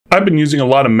I've been using a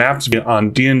lot of maps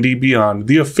on Dndbeyond,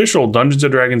 the official Dungeons &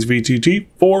 Dragons VTT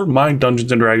for my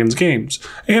Dungeons & Dragons games,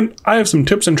 and I have some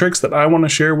tips and tricks that I want to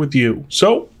share with you.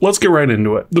 So let's get right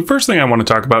into it. The first thing I want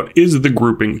to talk about is the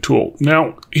grouping tool.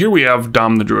 Now, here we have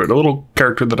Dom the Druid, a little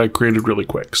character that I created really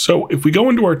quick. So if we go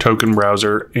into our token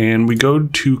browser and we go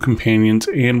to companions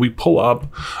and we pull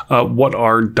up what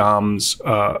are Dom's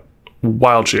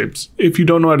wild shapes. If you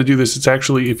don't know how to do this, it's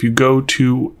actually if you go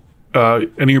to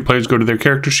any of your players go to their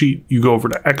character sheet, you go over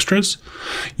to extras,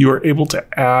 you are able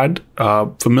to add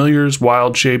familiars,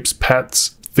 wild shapes,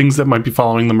 pets, things that might be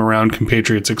following them around,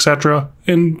 compatriots, etc.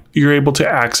 And you're able to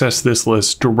access this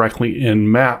list directly in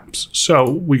maps.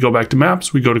 So we go back to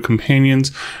maps, we go to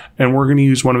companions, and we're going to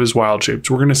use one of his wild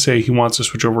shapes. We're going to say he wants to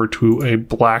switch over to a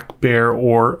black bear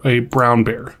or a brown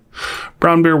bear.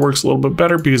 Brown bear works a little bit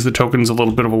better because the token is a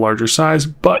little bit of a larger size,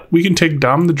 but we can take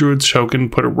Dom the Druid's token,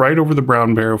 put it right over the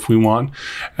brown bear if we want,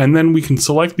 and then we can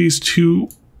select these two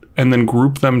and then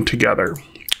group them together.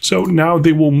 So now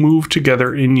they will move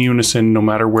together in unison no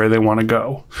matter where they want to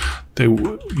go. They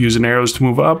use an arrows to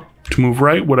move up, to move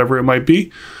right, whatever it might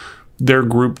be. They're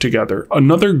grouped together.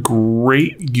 Another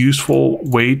great useful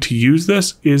way to use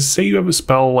this is say you have a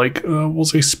spell like we'll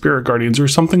say Spirit Guardians or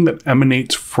something that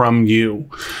emanates from you.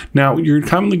 Now you're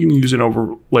commonly going to use an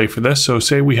overlay for this. So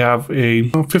say we have a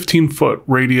 15-foot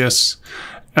radius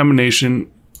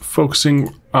emanation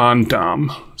focusing on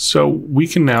Dom. So we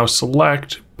can now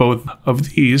select both of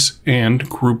these and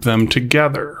group them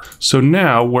together. So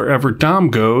now wherever Dom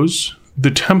goes, the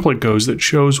template goes that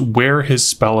shows where his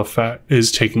spell effect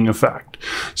is taking effect.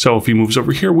 So if he moves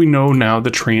over here, we know now the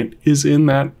treant is in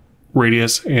that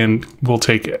radius and will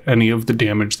take any of the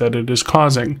damage that it is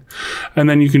causing. And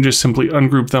then you can just simply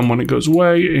ungroup them when it goes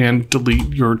away and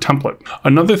delete your template.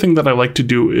 Another thing that I like to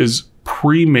do is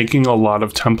pre-making a lot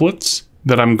of templates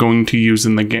that I'm going to use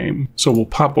in the game. So we'll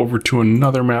pop over to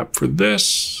another map for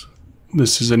this.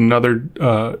 This is another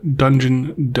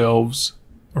Dungeon Delves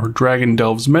or Dragon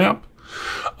Delves map.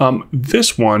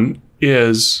 This one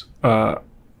is,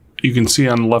 you can see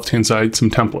on the left-hand side,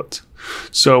 some templates.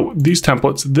 So these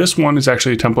templates, this one is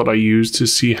actually a template I use to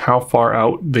see how far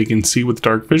out they can see with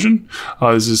dark vision.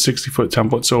 This is a 60-foot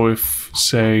template. So if,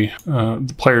 say,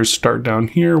 the players start down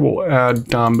here, we'll add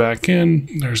Dom back in.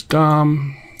 There's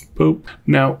Dom. Boop.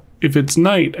 Now, if it's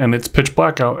night and it's pitch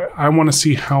black out, I want to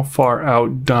see how far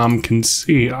out Dom can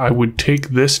see. I would take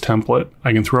this template,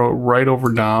 I can throw it right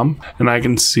over Dom, and I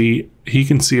can see, he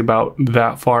can see about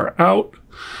that far out.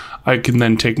 I can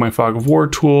then take my Fog of War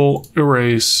tool,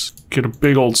 erase, get a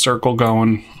big old circle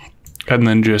going, and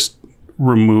then just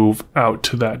remove out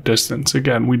to that distance.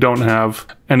 Again, we don't have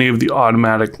any of the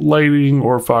automatic lighting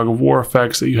or Fog of War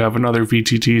effects that you have in other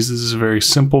VTTs. This is a very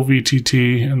simple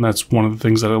VTT, and that's one of the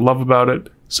things that I love about it.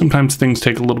 Sometimes things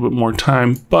take a little bit more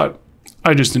time, but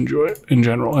I just enjoy it in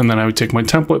general. And then I would take my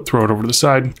template, throw it over to the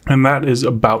side, and that is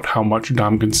about how much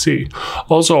Dom can see.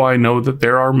 Also, I know that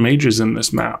there are mages in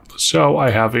this map. So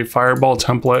I have a fireball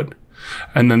template,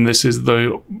 and then this is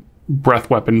the breath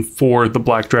weapon for the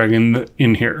black dragon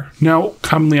in here. Now,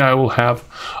 commonly I will have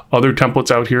other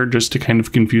templates out here just to kind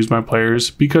of confuse my players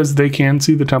because they can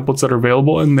see the templates that are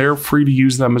available and they're free to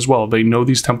use them as well. They know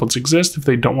these templates exist if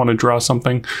they don't want to draw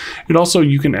something. It also,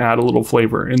 you can add a little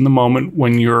flavor in the moment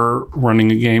when you're running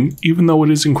a game. Even though it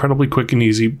is incredibly quick and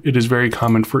easy, it is very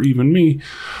common for even me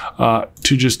to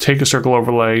just take a circle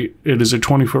overlay. It is a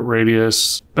 20-foot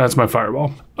radius. That's my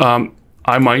fireball.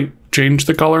 I might change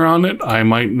the color on it. I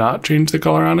might not change the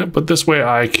color on it, but this way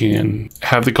I can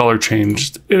have the color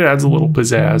changed. It adds a little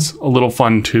pizzazz, a little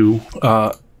fun to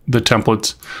the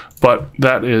templates, but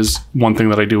that is one thing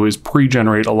that I do is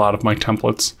pre-generate a lot of my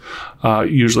templates,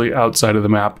 usually outside of the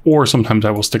map, or sometimes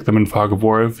I will stick them in Fog of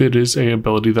War if it is a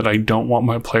ability that I don't want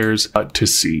my players to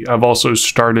see. I've also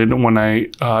started when I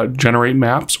generate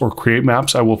maps or create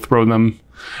maps, I will throw them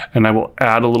and I will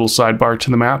add a little sidebar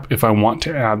to the map if I want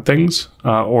to add things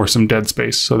or some dead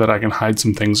space so that I can hide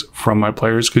some things from my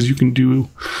players, because you can do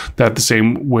that the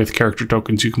same with character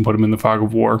tokens. You can put them in the Fog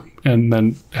of War and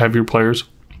then have your players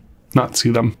not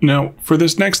see them. Now, for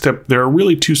this next tip, there are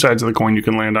really two sides of the coin you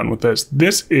can land on with this.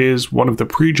 This is one of the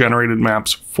pre-generated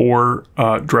maps for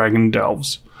Dragon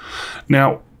Delves.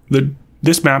 Now,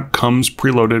 this map comes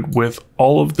preloaded with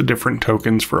all of the different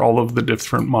tokens for all of the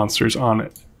different monsters on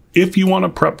it. If you want to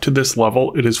prep to this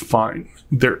level, it is fine.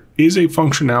 There is a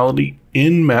functionality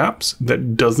in maps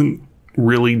that doesn't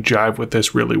really jive with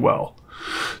this really well.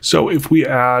 So if we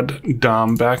add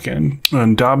Dom back in,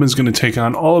 and Dom is going to take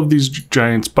on all of these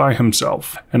giants by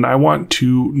himself. And I want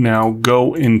to now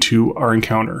go into our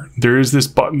encounter. There is this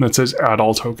button that says add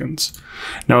all tokens.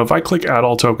 Now, if I click add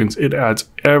all tokens, it adds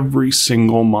every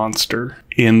single monster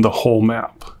in the whole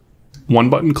map. One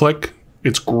button click,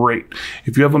 it's great.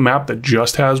 If you have a map that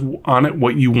just has on it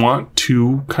what you want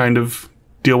to kind of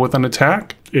deal with an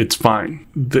attack, it's fine.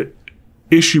 The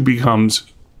issue becomes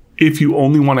if you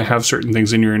only want to have certain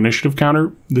things in your initiative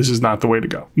counter, this is not the way to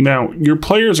go. Now, your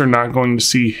players are not going to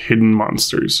see hidden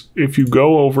monsters. If you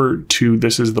go over to,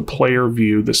 this is the player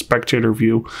view, the spectator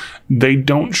view, they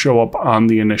don't show up on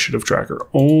the initiative tracker.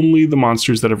 Only the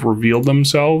monsters that have revealed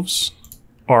themselves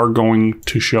are going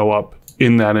to show up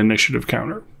in that initiative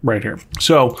counter right here.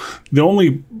 So the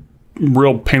only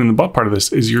real pain in the butt part of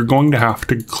this is you're going to have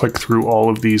to click through all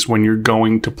of these when you're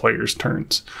going to players'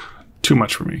 turns. Too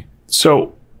much for me.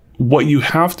 So what you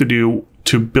have to do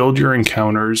to build your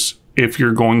encounters if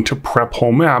you're going to prep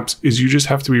whole maps is you just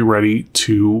have to be ready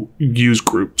to use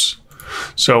groups.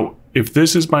 So if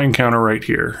this is my encounter right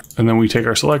here, and then we take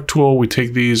our select tool, we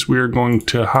take these, we're going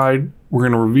to hide, we're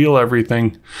going to reveal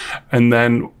everything, and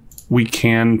then we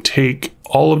can take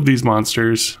all of these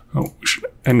monsters, we should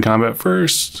end combat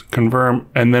first, confirm,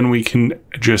 and then we can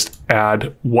just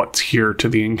add what's here to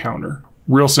the encounter.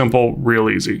 Real simple, real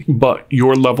easy. But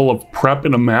your level of prep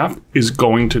in a map is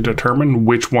going to determine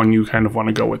which one you kind of want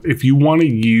to go with. If you want to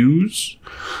use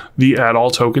the add all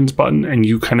tokens button and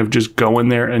you kind of just go in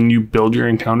there and you build your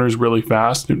encounters really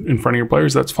fast in front of your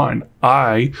players, that's fine.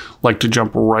 I like to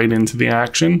jump right into the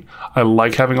action. I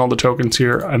like having all the tokens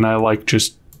here, and I like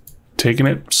just taking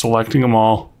it, selecting them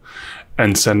all,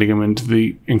 and sending them into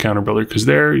the encounter builder, because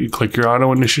there you click your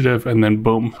auto initiative and then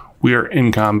boom, we are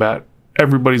in combat.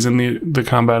 Everybody's in the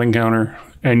combat encounter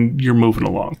and you're moving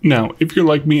along. Now, if you're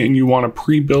like me and you want to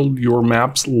pre-build your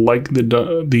maps like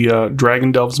the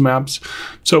Dragon Delves maps,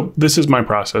 so this is my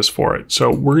process for it.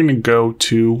 So we're going to go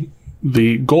to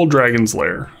the Gold Dragon's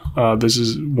Lair. This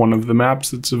is one of the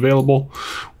maps that's available.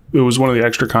 It was one of the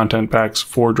extra content packs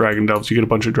for Dragon Delves. You get a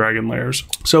bunch of dragon lairs.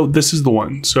 So this is the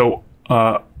one. So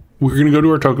we're going to go to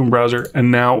our token browser,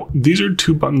 and now these are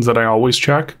two buttons that I always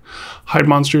check. Hide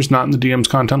monsters not in the DM's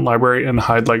content library, and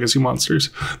hide legacy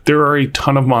monsters. There are a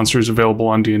ton of monsters available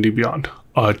on D&D Beyond.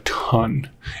 A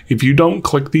ton. If you don't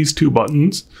click these two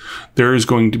buttons, there is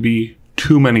going to be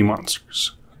too many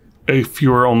monsters if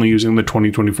you are only using the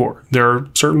 2024. There are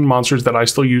certain monsters that I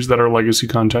still use that are legacy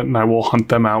content, and I will hunt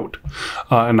them out,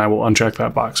 and I will uncheck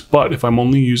that box. But if I'm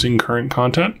only using current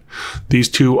content, these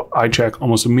two I check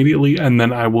almost immediately, and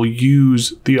then I will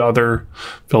use the other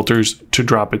filters to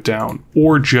drop it down,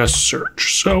 or just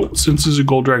search. So since this is a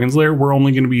Gold Dragon's Lair, we're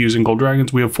only going to be using gold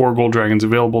dragons. We have 4 gold dragons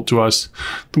available to us: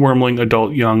 the Wormling,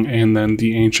 Adult, Young, and then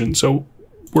the Ancient. So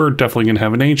we're definitely going to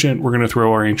have an Ancient. We're going to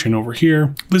throw our Ancient over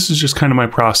here. This is just kind of my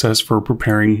process for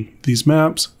preparing these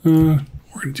maps. We're going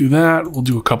to do that. We'll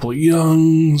do a couple of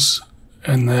Youngs,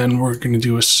 and then we're going to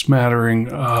do a smattering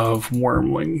of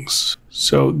Wormlings.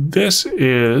 So this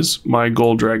is my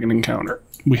Gold Dragon encounter.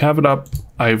 We have it up.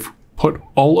 I've put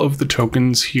all of the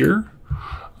tokens here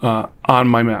on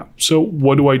my map. So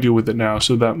what do I do with it now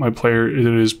so that my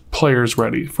players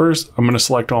ready? First, I'm going to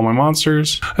select all my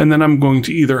monsters, and then I'm going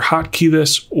to either hotkey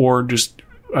this or just,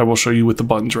 I will show you with the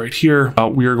buttons right here.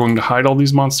 We are going to hide all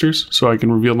these monsters so I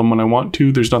can reveal them when I want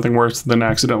to. There's nothing worse than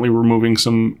accidentally removing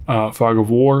some Fog of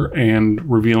War and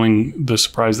revealing the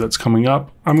surprise that's coming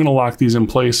up. I'm going to lock these in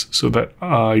place so that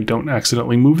I don't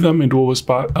accidentally move them into a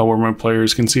spot where my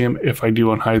players can see them if I do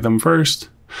unhide them first.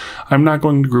 I'm not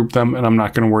going to group them, and I'm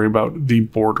not going to worry about the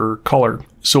border color.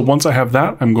 So once I have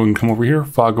that, I'm going to come over here,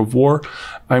 Fog of War.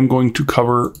 I'm going to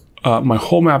cover my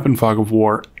whole map in Fog of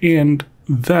War, and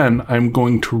then I'm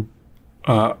going to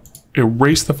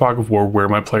erase the Fog of War where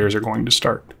my players are going to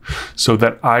start so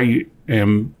that I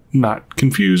am not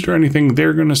confused or anything.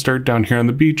 They're going to start down here on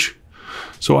the beach.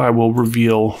 So I will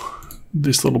reveal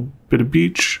this little bit of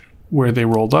beach where they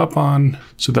rolled up on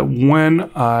so that when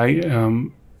I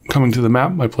am coming to the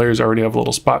map, my players already have a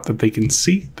little spot that they can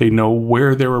see. They know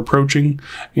where they're approaching,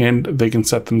 and they can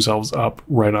set themselves up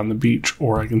right on the beach,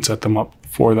 or I can set them up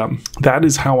for them. That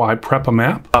is how I prep a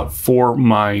map for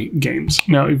my games.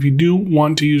 Now, if you do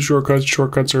want to use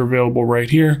shortcuts are available right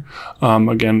here.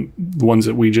 Again, the ones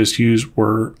that we just used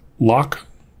were lock,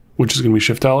 which is going to be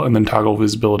Shift L, and then toggle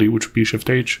visibility, which would be Shift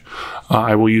H.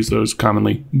 I will use those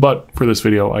commonly, but for this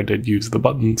video, I did use the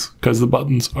buttons because the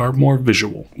buttons are more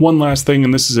visual. One last thing,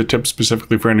 and this is a tip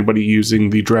specifically for anybody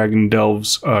using the Dragon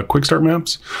Delves Quick Start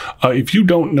maps. If you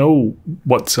don't know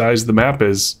what size the map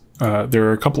is, there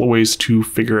are a couple of ways to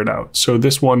figure it out. So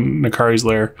this one, Nakari's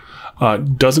Lair,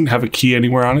 doesn't have a key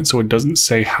anywhere on it, so it doesn't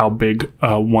say how big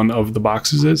one of the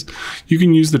boxes is. You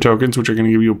can use the tokens, which are going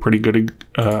to give you a pretty good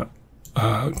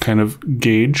kind of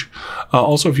gauge.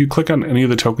 Also, if you click on any of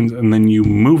the tokens and then you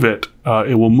move it,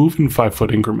 it will move in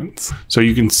 5-foot increments. So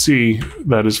you can see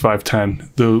that is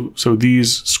 510. So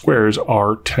these squares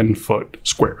are 10-foot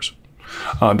squares.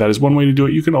 That is one way to do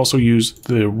it. You can also use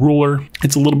the ruler.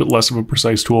 It's a little bit less of a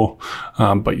precise tool,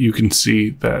 but you can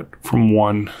see that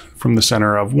from the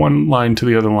center of one line to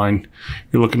the other line,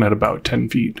 you're looking at about 10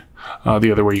 feet.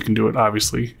 The other way you can do it,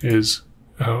 obviously, is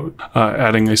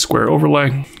adding a square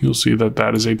overlay. You'll see that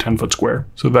that is a 10-foot square.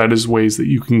 So that is ways that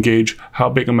you can gauge how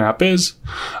big a map is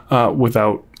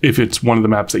if it's one of the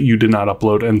maps that you did not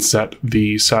upload and set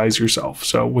the size yourself.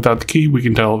 So without the key, we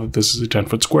can tell that this is a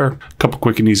 10-foot square. A couple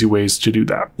quick and easy ways to do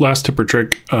that. Last tip or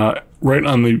trick, right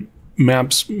on the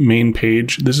maps main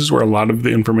page, this is where a lot of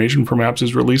the information for maps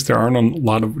is released. There aren't a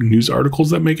lot of news articles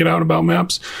that make it out about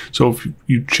maps. So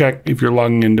if you're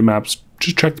logging into maps,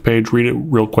 just check the page, read it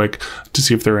real quick to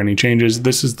see if there are any changes.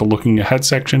 This is the looking ahead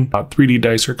section. 3D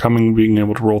dice are coming, being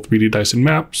able to roll 3D dice in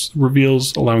maps,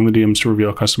 reveals, allowing the DMs to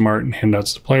reveal custom art and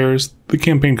handouts to players. The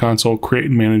campaign console, create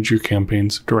and manage your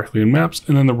campaigns directly in maps.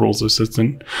 And then the rules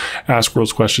assistant, ask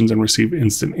rules questions and receive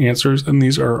instant answers. And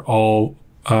these are all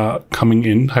coming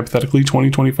in hypothetically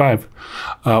 2025,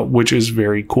 which is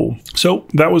very cool. So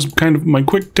that was kind of my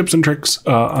quick tips and tricks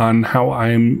on how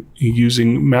I'm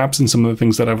using maps and some of the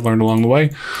things that I've learned along the way.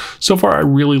 So far, I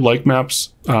really like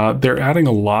maps. They're adding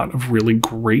a lot of really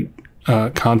great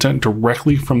content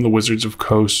directly from the Wizards of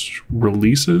Coast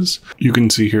releases. You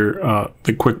can see here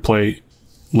the quick play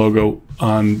logo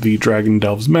on the Dragon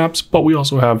Delves maps, but we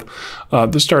also have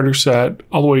the starter set,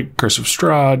 all the way Curse of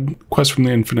Strahd, Quest from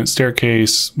the Infinite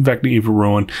Staircase, Vecna Eva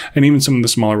Ruin, and even some of the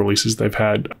smaller releases they've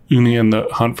had, Uni and the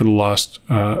Hunt for the Lost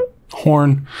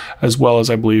Horn, as well as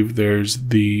I believe there's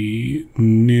the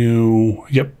new,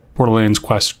 Borderlands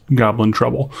Quest Goblin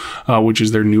Trouble, which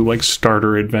is their new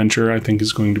starter adventure. I think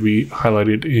is going to be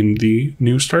highlighted in the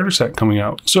new starter set coming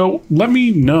out. So let me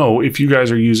know if you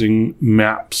guys are using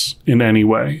maps in any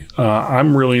way.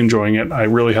 I'm really enjoying it. I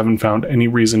really haven't found any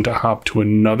reason to hop to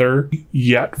another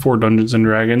yet for Dungeons and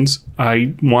Dragons.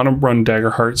 I want to run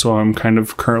Daggerheart, so I'm kind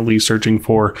of currently searching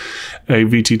for a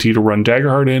VTT to run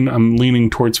Daggerheart in. I'm leaning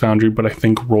towards Foundry, but I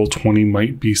think Roll20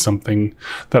 might be something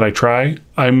that I try.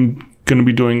 I'm going to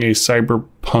be doing a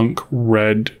Cyberpunk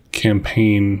Red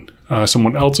campaign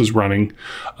someone else is running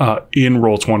in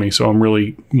Roll20, so I'm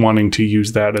really wanting to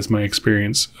use that as my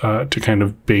experience to kind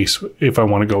of base if I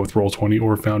want to go with Roll20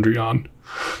 or Foundry on.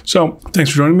 So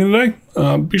thanks for joining me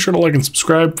today. Be sure to like and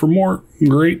subscribe for more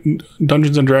great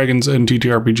Dungeons and Dragons and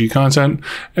TTRPG content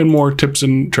and more tips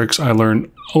and tricks I learned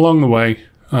along the way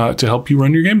to help you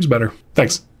run your games better.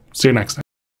 Thanks. See you next time.